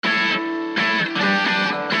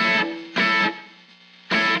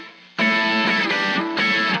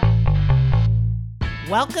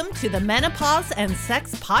Welcome to the Menopause and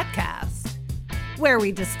Sex Podcast, where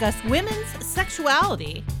we discuss women's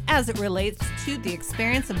sexuality as it relates to the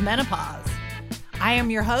experience of menopause. I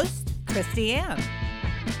am your host, Christy Ann.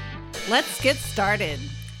 Let's get started.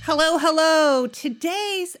 Hello.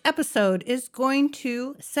 Today's episode is going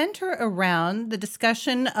to center around the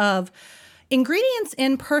discussion of ingredients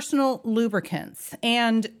in personal lubricants.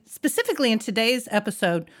 And specifically in today's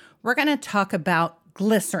episode, we're going to talk about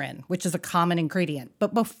glycerin, which is a common ingredient.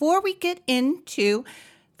 But before we get into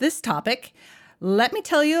this topic, let me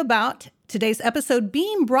tell you about today's episode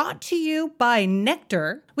being brought to you by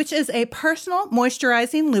Nectar, which is a personal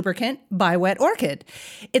moisturizing lubricant by Wet Orchid.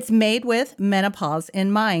 It's made with menopause in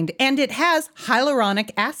mind, and it has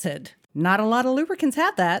hyaluronic acid. Not a lot of lubricants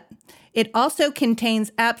have that. It also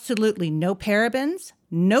contains absolutely no parabens,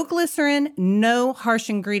 no glycerin, no harsh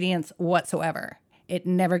ingredients whatsoever. It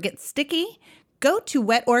never gets sticky. Go to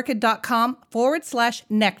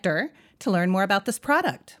wetorchid.com/nectar to learn more about this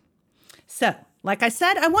product. So, like I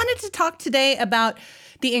said, I wanted to talk today about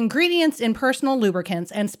the ingredients in personal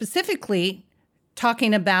lubricants and specifically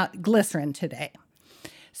talking about glycerin today.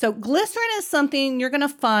 So glycerin is something you're going to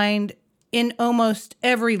find in almost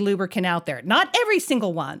every lubricant out there. Not every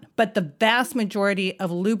single one, but the vast majority of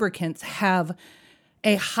lubricants have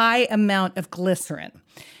a high amount of glycerin.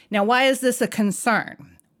 Now, why is this a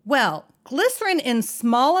concern? Well, glycerin in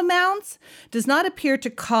small amounts does not appear to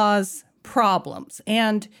cause problems,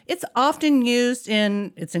 and it's often used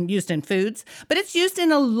in foods, but it's used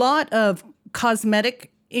in a lot of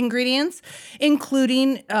cosmetic ingredients,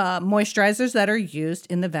 including moisturizers that are used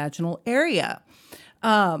in the vaginal area,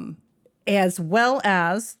 as well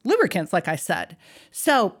as lubricants, like I said.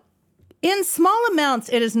 So in small amounts,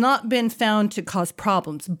 it has not been found to cause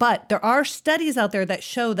problems, but there are studies out there that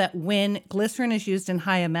show that when glycerin is used in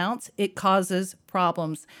high amounts, it causes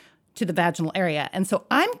problems to the vaginal area. And so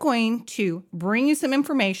I'm going to bring you some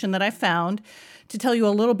information that I found to tell you a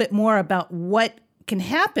little bit more about what can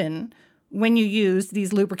happen when you use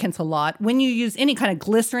these lubricants a lot, when you use any kind of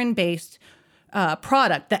glycerin-based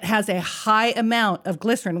product that has a high amount of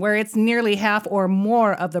glycerin, where it's nearly half or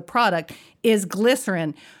more of the product is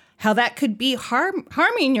glycerin, how that could be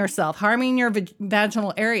harming yourself, harming your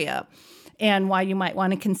vaginal area, and why you might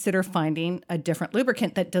want to consider finding a different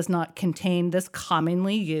lubricant that does not contain this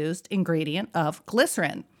commonly used ingredient of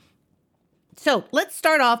glycerin. So let's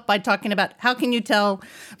start off by talking about how can you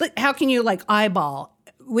eyeball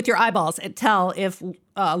with your eyeballs and tell if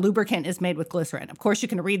lubricant is made with glycerin. Of course, you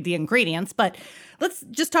can read the ingredients, but let's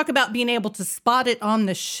just talk about being able to spot it on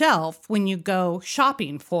the shelf when you go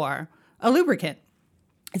shopping for a lubricant.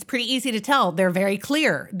 It's pretty easy to tell. They're very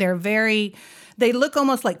clear. They look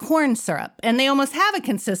almost like corn syrup, and they almost have a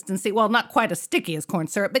consistency. Well, not quite as sticky as corn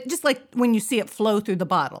syrup, but just like when you see it flow through the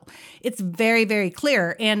bottle. It's very, very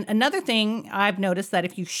clear. And another thing I've noticed that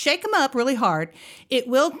if you shake them up really hard, it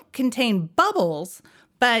will contain bubbles,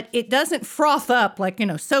 but it doesn't froth up like,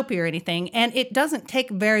 soapy or anything. And it doesn't take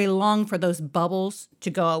very long for those bubbles to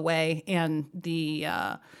go away and the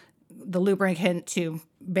lubricant to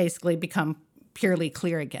basically become purely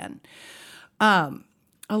clear again.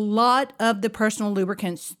 A lot of the personal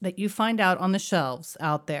lubricants that you find out on the shelves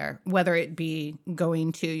out there, whether it be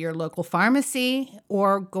going to your local pharmacy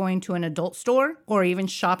or going to an adult store or even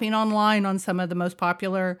shopping online on some of the most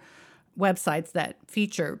popular websites that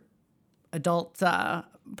feature adult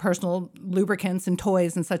personal lubricants and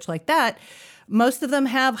toys and such like that, most of them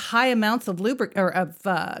have high amounts of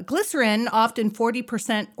glycerin, often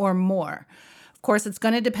 40% or more. Of course, it's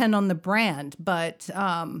going to depend on the brand, but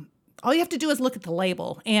all you have to do is look at the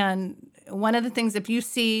label. And one of the things, if you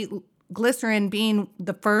see glycerin being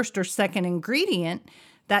the first or second ingredient,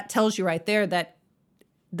 that tells you right there that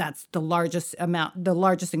that's the largest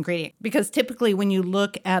ingredient. Because typically when you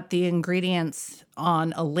look at the ingredients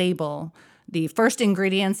on a label, the first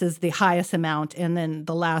ingredients is the highest amount, and then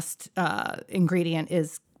the last ingredient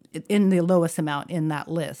is in the lowest amount in that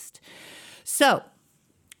list. So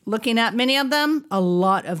looking at many of them, a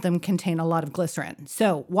lot of them contain a lot of glycerin.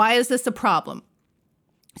 So why is this a problem?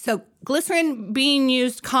 So glycerin being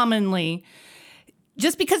used commonly,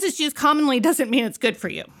 just because it's used commonly doesn't mean it's good for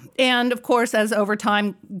you. And of course, as over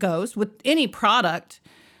time goes with any product,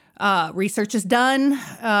 research is done,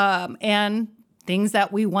 and things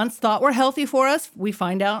that we once thought were healthy for us, we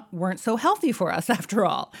find out weren't so healthy for us after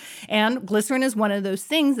all. And glycerin is one of those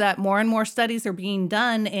things that more and more studies are being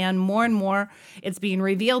done, and more it's being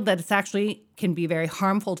revealed that it's actually can be very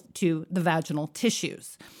harmful to the vaginal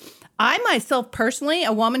tissues. I myself personally,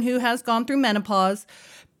 a woman who has gone through menopause,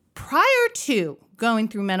 Prior to going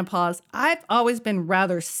through menopause, I've always been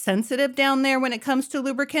rather sensitive down there when it comes to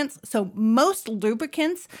lubricants. So most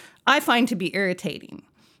lubricants I find to be irritating.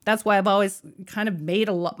 That's why I've always kind of made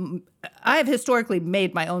I have historically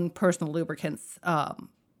made my own personal lubricants out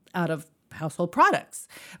of household products.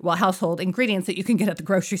 Well, household ingredients that you can get at the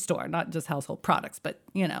grocery store, not just household products, but,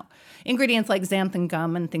 ingredients like xanthan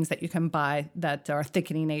gum and things that you can buy that are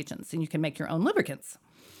thickening agents, and you can make your own lubricants.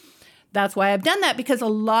 That's why I've done that, because a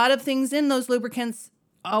lot of things in those lubricants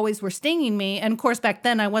always were stinging me. And of course, back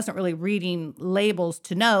then I wasn't really reading labels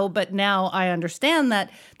to know, but now I understand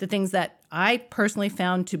that the things that I personally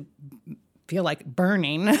found to feel like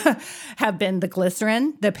burning have been the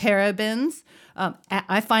glycerin, the parabens.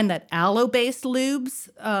 I find that aloe-based lubes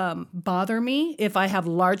bother me. If I have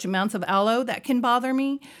large amounts of aloe, that can bother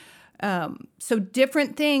me. So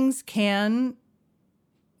different things can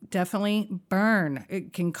definitely burn.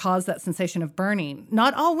 It can cause that sensation of burning.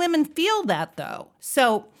 Not all women feel that, though.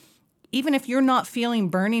 So even if you're not feeling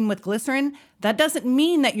burning with glycerin, that doesn't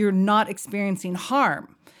mean that you're not experiencing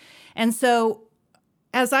harm. And so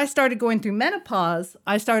as I started going through menopause,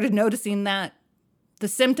 I started noticing that the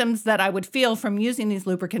symptoms that I would feel from using these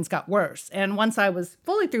lubricants got worse. And once I was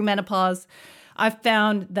fully through menopause, I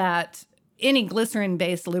found that any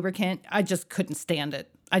glycerin-based lubricant, I just couldn't stand it.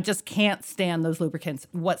 I just can't stand those lubricants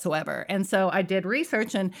whatsoever. And so I did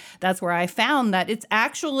research, and that's where I found that it's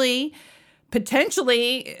actually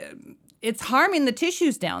potentially, it's harming the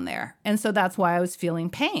tissues down there. And so that's why I was feeling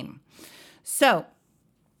pain. So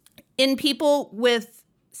in people with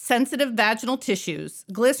sensitive vaginal tissues,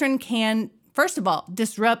 glycerin can, first of all,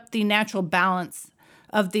 disrupt the natural balance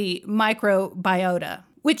of the microbiota,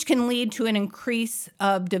 which can lead to an increase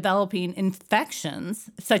of developing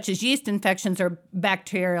infections, such as yeast infections or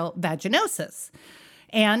bacterial vaginosis.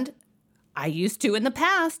 And I used to, in the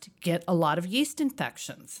past, get a lot of yeast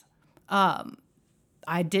infections.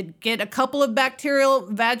 I did get a couple of bacterial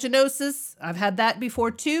vaginosis. I've had that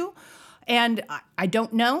before, too. And I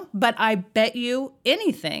don't know, but I bet you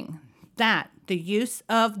anything that the use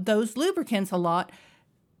of those lubricants a lot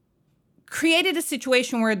created a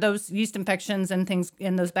situation where those yeast infections and things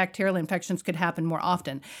and those bacterial infections could happen more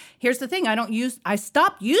often. Here's the thing. I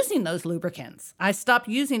stopped using those lubricants. I stopped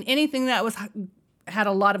using anything that had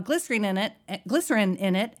a lot of glycerin in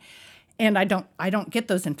it, and I don't get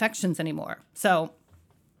those infections anymore. So,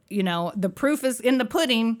 the proof is in the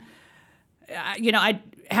pudding. I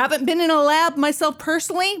haven't been in a lab myself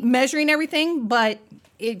personally measuring everything, but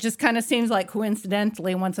it just kind of seems like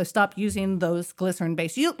coincidentally, once I stopped using those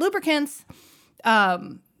glycerin-based lubricants,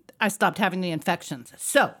 I stopped having the infections.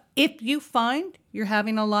 So if you find you're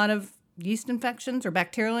having a lot of yeast infections or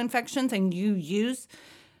bacterial infections and you use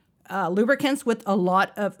lubricants with a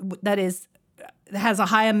lot of, that has a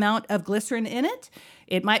high amount of glycerin in it,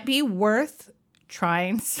 it might be worth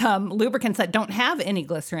trying some lubricants that don't have any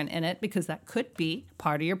glycerin in it, because that could be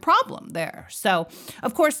part of your problem there. So,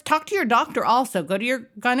 of course, talk to your doctor also. Go to your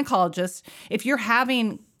gynecologist. If you're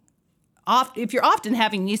often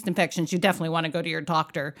having yeast infections, you definitely want to go to your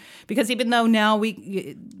doctor, because even though now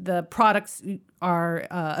the products are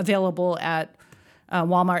available at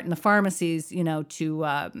Walmart and the pharmacies,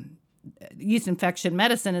 to yeast infection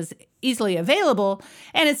medicine is easily available,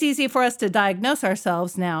 and it's easy for us to diagnose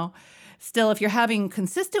ourselves now. Still, if you're having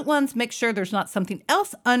consistent ones, make sure there's not something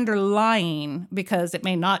else underlying, because it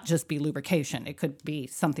may not just be lubrication. It could be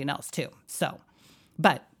something else too. So,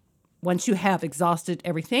 but once you have exhausted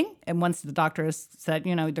everything, and once the doctor has said,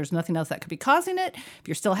 there's nothing else that could be causing it, if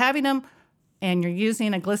you're still having them and you're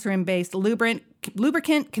using a glycerin-based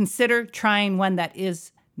lubricant, consider trying one that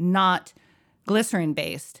is not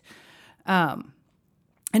glycerin-based.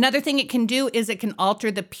 Another thing it can do is it can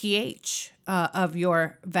alter the pH of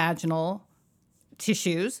your vaginal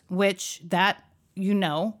tissues, which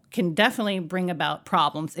can definitely bring about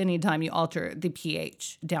problems anytime you alter the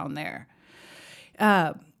pH down there.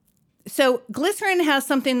 So glycerin has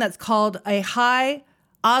something that's called a high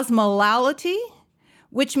osmolality,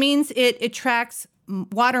 which means it attracts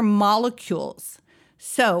water molecules.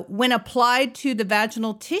 So when applied to the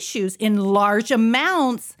vaginal tissues in large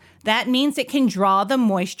amounts, that means it can draw the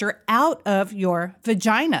moisture out of your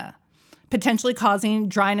vagina, potentially causing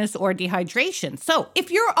dryness or dehydration. So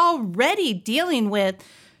if you're already dealing with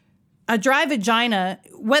a dry vagina,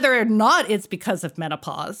 whether or not it's because of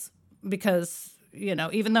menopause, because,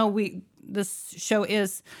 even though this show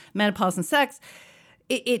is menopause and sex,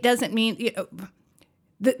 it doesn't mean,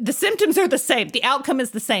 the symptoms are the same. The outcome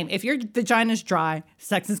is the same. If your vagina is dry,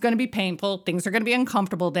 sex is going to be painful. Things are going to be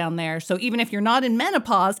uncomfortable down there. So even if you're not in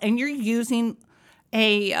menopause and you're using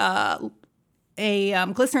a a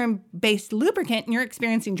glycerin-based lubricant and you're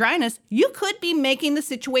experiencing dryness, you could be making the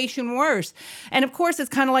situation worse. And of course, it's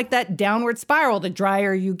kind of like that downward spiral. The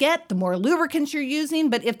drier you get, the more lubricants you're using.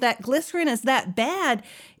 But if that glycerin is that bad,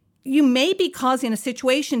 you may be causing a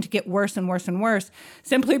situation to get worse and worse and worse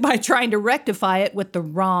simply by trying to rectify it with the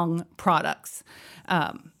wrong products.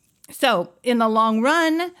 So in the long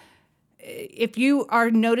run, if you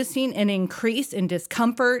are noticing an increase in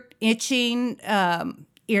discomfort, itching,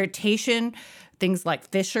 irritation, things like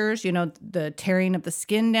fissures, the tearing of the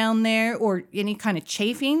skin down there, or any kind of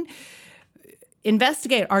chafing,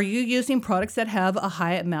 investigate. Are you using products that have a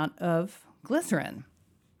high amount of glycerin?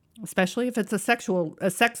 Especially if it's a sex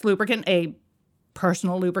lubricant, a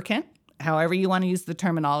personal lubricant, however you want to use the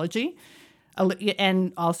terminology.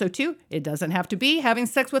 And also, too, it doesn't have to be having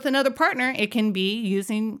sex with another partner. It can be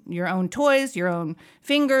using your own toys, your own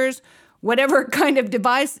fingers, whatever kind of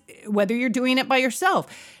device, whether you're doing it by yourself.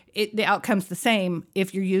 The outcome's the same.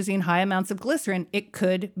 If you're using high amounts of glycerin, it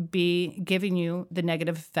could be giving you the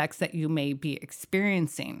negative effects that you may be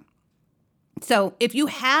experiencing. So if you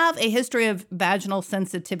have a history of vaginal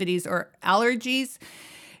sensitivities or allergies,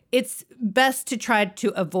 it's best to try to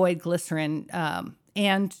avoid glycerin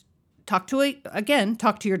and talk to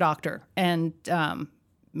your doctor and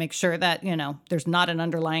make sure that, there's not an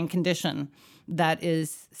underlying condition that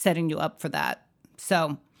is setting you up for that.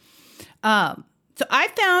 So I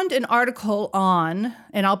found an article on,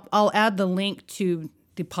 and I'll add the link to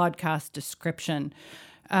the podcast description.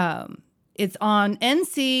 It's on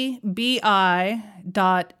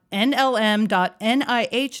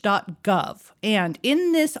ncbi.nlm.nih.gov. And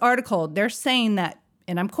in this article, they're saying that,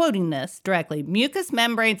 and I'm quoting this directly, mucous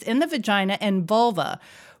membranes in the vagina and vulva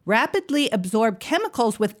rapidly absorb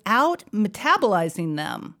chemicals without metabolizing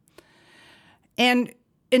them. And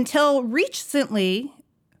until recently,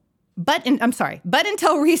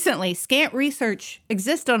 scant research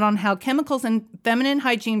existed on how chemicals in feminine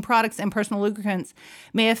hygiene products and personal lubricants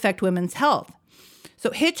may affect women's health. So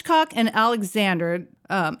Hitchcock and Alexander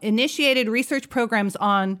initiated research programs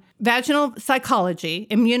on vaginal psychology,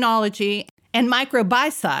 immunology, and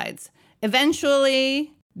microbicides.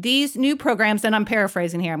 Eventually, these new programs, and I'm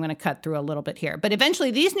paraphrasing here, I'm going to cut through a little bit here, but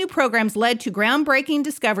eventually these new programs led to groundbreaking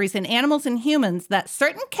discoveries in animals and humans that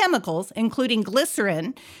certain chemicals, including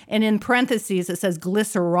glycerin, and in parentheses it says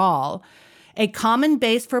glycerol, a common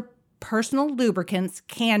base for personal lubricants,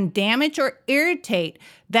 can damage or irritate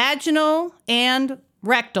vaginal and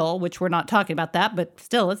rectal, which we're not talking about that, but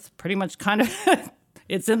still it's pretty much kind of...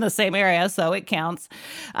 It's in the same area, so it counts.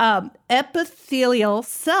 Epithelial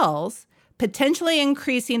cells, potentially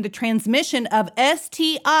increasing the transmission of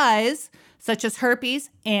STIs, such as herpes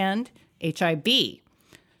and HIV.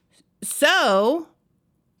 So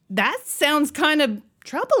that sounds kind of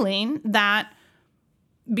troubling, that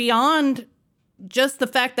beyond just the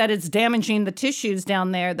fact that it's damaging the tissues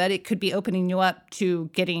down there, that it could be opening you up to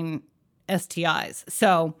getting STIs.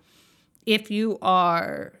 So if you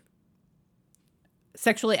are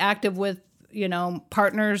sexually active with,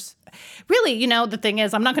 partners. Really, the thing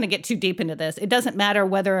is, I'm not going to get too deep into this. It doesn't matter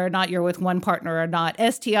whether or not you're with one partner or not.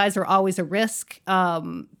 STIs are always a risk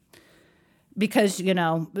because,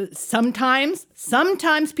 sometimes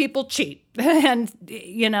people cheat. And,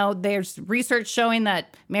 there's research showing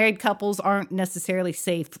that married couples aren't necessarily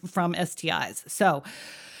safe from STIs. So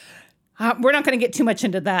we're not going to get too much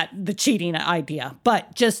into the cheating idea.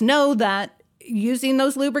 But just know that using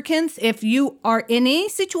those lubricants, if you are in a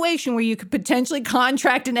situation where you could potentially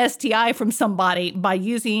contract an STI from somebody by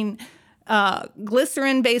using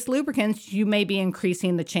glycerin-based lubricants, you may be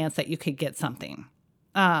increasing the chance that you could get something.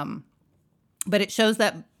 But it shows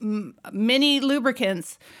that many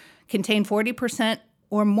lubricants contain 40%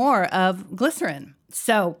 or more of glycerin.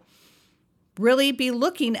 So really be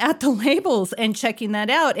looking at the labels and checking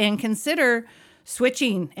that out, and consider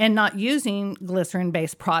switching and not using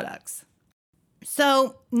glycerin-based products.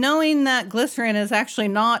 So knowing that glycerin is actually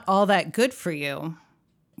not all that good for you,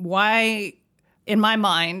 why, in my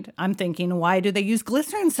mind, I'm thinking, why do they use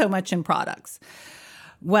glycerin so much in products?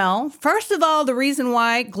 Well, first of all, the reason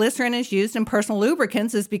why glycerin is used in personal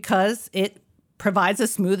lubricants is because it provides a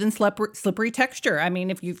smooth and slippery texture. I mean,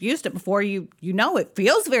 if you've used it before, you know it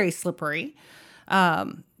feels very slippery.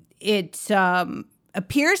 It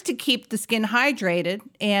appears to keep the skin hydrated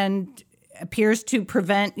and appears to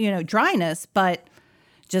prevent, dryness, but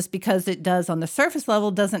just because it does on the surface level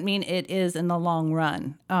doesn't mean it is in the long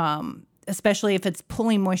run, especially if it's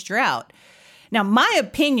pulling moisture out. Now, my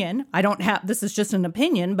opinion, this is just an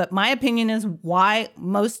opinion, but my opinion is why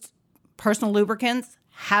most personal lubricants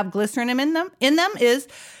have glycerin in them is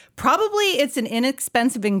probably it's an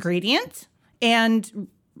inexpensive ingredient, and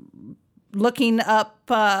looking up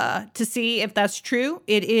to see if that's true,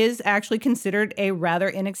 it is actually considered a rather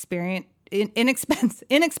inexpensive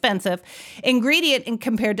ingredient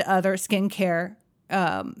compared to other skincare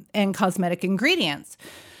and cosmetic ingredients.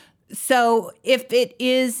 So if it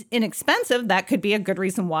is inexpensive, that could be a good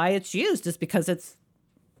reason why it's used, is because it's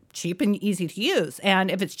cheap and easy to use. And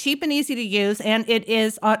if it's cheap and easy to use, and it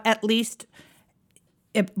is at least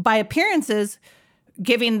by appearances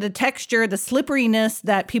giving the texture, the slipperiness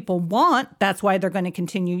that people want, that's why they're going to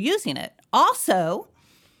continue using it. Also,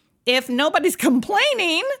 if nobody's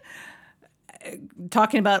complaining,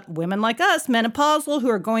 talking about women like us, menopausal, who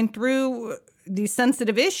are going through these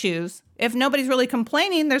sensitive issues, if nobody's really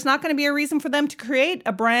complaining, there's not going to be a reason for them to create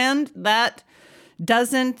a brand that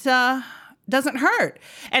doesn't hurt.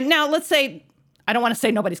 And now let's say, I don't want to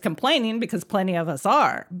say nobody's complaining, because plenty of us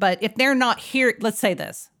are, but if they're not here, let's say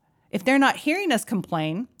this, if they're not hearing us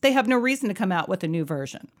complain, they have no reason to come out with a new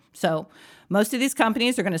version. So most of these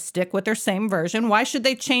companies are going to stick with their same version. Why should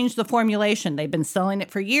they change the formulation? They've been selling it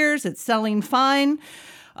for years. It's selling fine.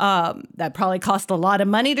 That probably cost a lot of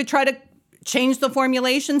money to try to change the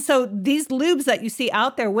formulation. So these lubes that you see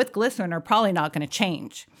out there with glycerin are probably not going to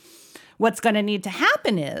change. What's going to need to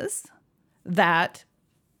happen is that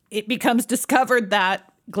it becomes discovered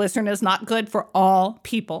that glycerin is not good for all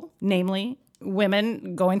people, namely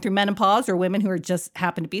women going through menopause or women who are just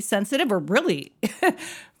happen to be sensitive, or really,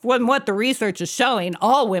 from what the research is showing,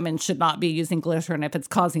 all women should not be using glycerin if it's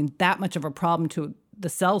causing that much of a problem to the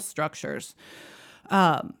cell structures.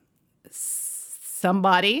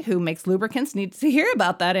 Somebody who makes lubricants needs to hear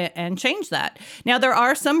about that and change that. Now, there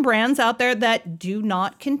are some brands out there that do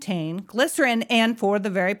not contain glycerin, and for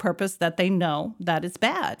the very purpose that they know that it's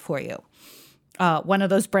bad for you. One of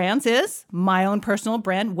those brands is my own personal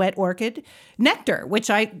brand, Wet Orchid Nectar, which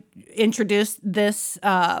I introduced this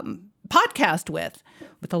podcast with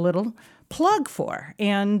a little plug for.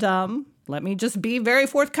 And let me just be very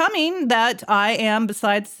forthcoming that I am,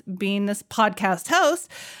 besides being this podcast host,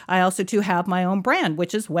 I also too have my own brand,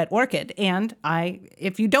 which is Wet Orchid. And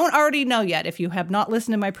if you don't already know yet, if you have not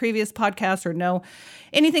listened to my previous podcast or know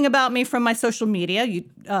anything about me from my social media,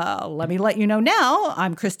 let me let you know now.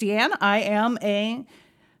 I'm Christiane. I am a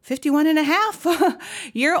 51 and a half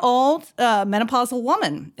year old menopausal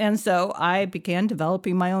woman. And so I began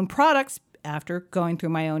developing my own products after going through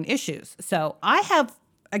my own issues. So I have,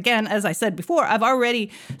 again, as I said before, I've already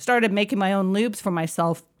started making my own lubes for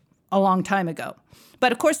myself a long time ago.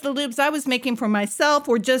 But of course, the lubes I was making for myself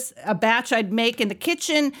were just a batch I'd make in the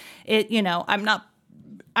kitchen.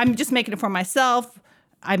 I'm just making it for myself.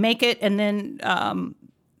 I make it and then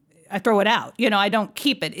I throw it out. I don't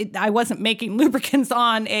keep it. I wasn't making lubricants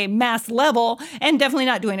on a mass level, and definitely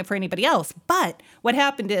not doing it for anybody else. But what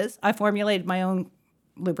happened is I formulated my own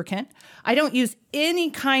lubricant. I don't use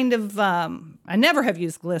any kind of, I never have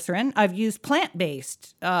used glycerin. I've used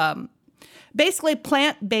plant-based, basically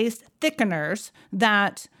plant-based thickeners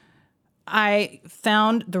that I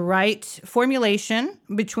found the right formulation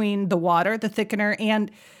between the water, the thickener,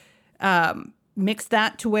 and mix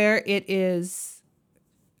that to where it is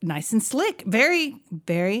nice and slick. Very,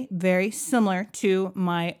 very, very similar to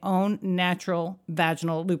my own natural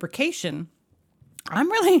vaginal lubrication.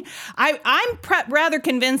 I'm rather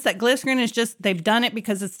convinced that glycerin is just, they've done it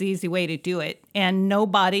because it's the easy way to do it. And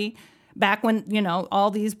nobody, back when,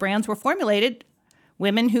 all these brands were formulated,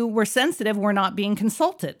 women who were sensitive were not being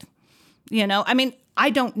consulted. I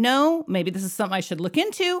don't know. Maybe this is something I should look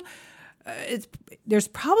into. There's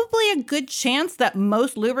probably a good chance that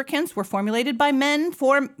most lubricants were formulated by men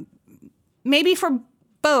maybe for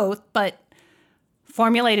both, but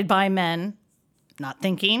formulated by men, not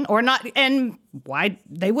thinking or not, and why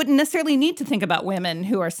they wouldn't necessarily need to think about women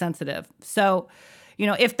who are sensitive. So,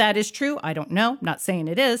 if that is true, I don't know, not saying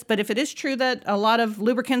it is, but if it is true that a lot of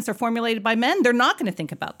lubricants are formulated by men, they're not going to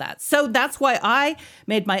think about that. So that's why I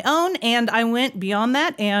made my own, and I went beyond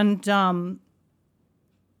that, and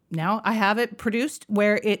now I have it produced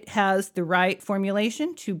where it has the right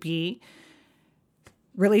formulation to be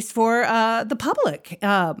released for the public.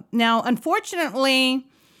 Now, unfortunately,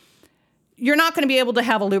 you're not going to be able to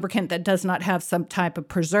have a lubricant that does not have some type of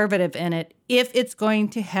preservative in it if it's going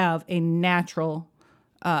to have a natural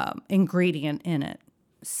ingredient in it.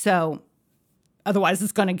 So otherwise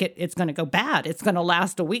it's going to go bad. It's going to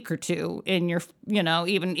last a week or two in your,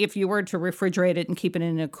 even if you were to refrigerate it and keep it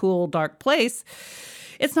in a cool, dark place,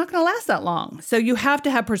 it's not going to last that long. So you have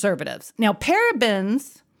to have preservatives. Now,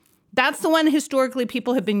 parabens, that's the one historically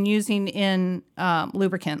people have been using in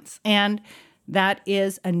lubricants. And that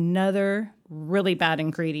is another really bad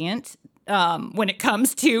ingredient. when it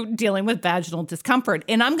comes to dealing with vaginal discomfort.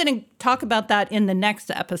 And I'm going to talk about that in the next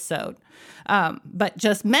episode. But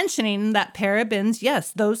just mentioning that parabens,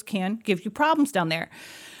 yes, those can give you problems down there.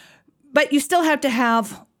 But you still have to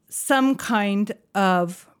have some kind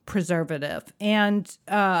of preservative. And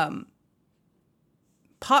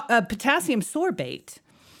potassium sorbate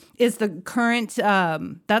is the current,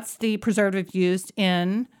 that's the preservative used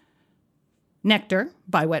in Nectar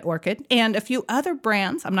by Wet Orchid, and a few other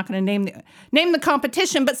brands. I'm not going to name the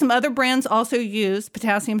competition, but some other brands also use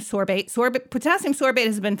potassium sorbate. Potassium sorbate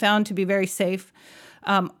has been found to be very safe.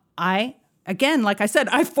 Again, like I said,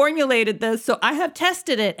 I formulated this, so I have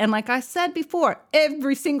tested it. And like I said before,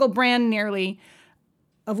 every single brand nearly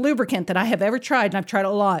of lubricant that I have ever tried, and I've tried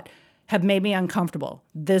a lot, have made me uncomfortable.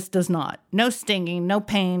 This does not. No stinging, no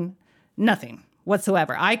pain, nothing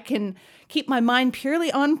whatsoever. I can keep my mind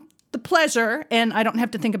purely on the pleasure, and I don't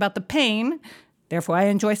have to think about the pain. Therefore, I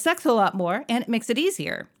enjoy sex a lot more, and it makes it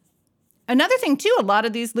easier. Another thing, too, a lot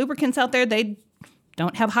of these lubricants out there, they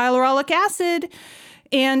don't have hyaluronic acid.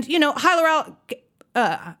 And, you know, hyaluronic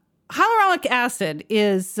acid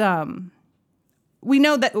is, we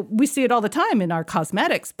know that we see it all the time in our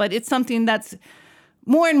cosmetics, but it's something that's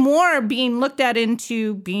more and more being looked at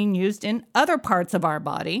into being used in other parts of our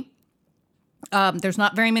body. There's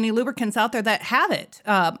not very many lubricants out there that have it.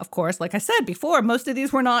 Of course, like I said before, most of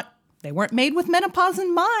these they weren't made with menopause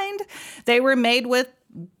in mind. They were made with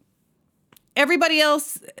everybody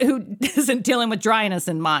else who isn't dealing with dryness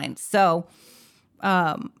in mind. So,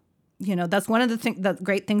 you know, that's one of the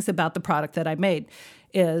great things about the product that I made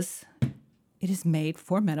is it is made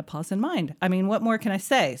for menopause in mind. I mean, what more can I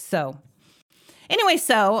say? So anyway,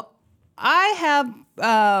 so I have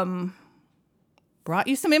brought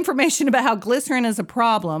you some information about how glycerin is a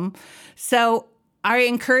problem. So I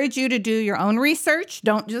encourage you to do your own research.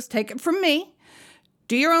 Don't just take it from me.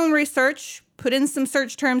 Do your own research. Put in some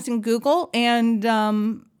search terms in Google, and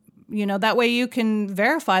you know, that way you can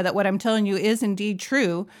verify that what I'm telling you is indeed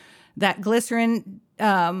true, that glycerin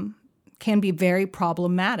can be very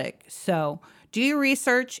problematic. So do your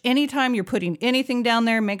research. Anytime you're putting anything down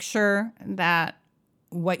there, make sure that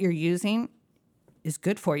what you're using is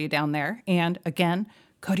good for you down there. And again,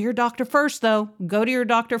 go to your doctor first, though. Go to your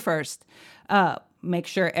doctor first. Make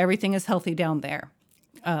sure everything is healthy down there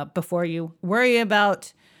before you worry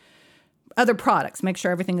about other products. Make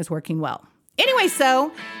sure everything is working well. Anyway,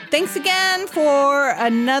 so thanks again for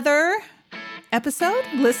another episode,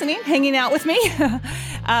 listening, hanging out with me.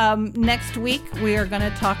 Next week, we are going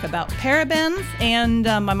to talk about parabens, and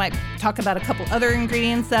I might talk about a couple other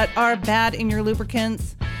ingredients that are bad in your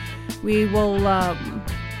lubricants. We will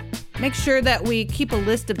make sure that we keep a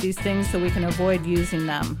list of these things so we can avoid using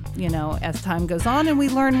them, you know, as time goes on and we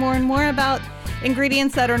learn more and more about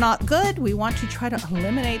ingredients that are not good. We want to try to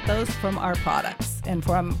eliminate those from our products and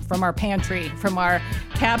from our pantry, from our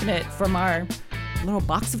cabinet, from our little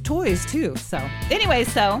box of toys too. So anyway,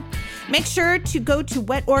 so make sure to go to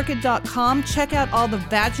wetorchid.com. Check out all the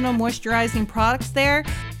vaginal moisturizing products there.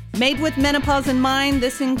 Made with menopause in mind,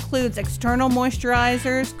 this includes external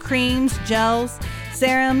moisturizers, creams, gels,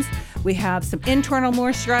 serums. We have some internal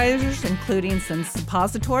moisturizers, including some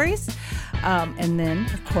suppositories, and then,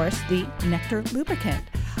 of course, the Nectar lubricant.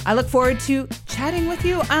 I look forward to chatting with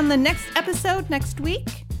you on the next episode next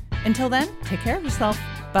week. Until then, take care of yourself.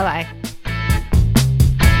 Bye-bye.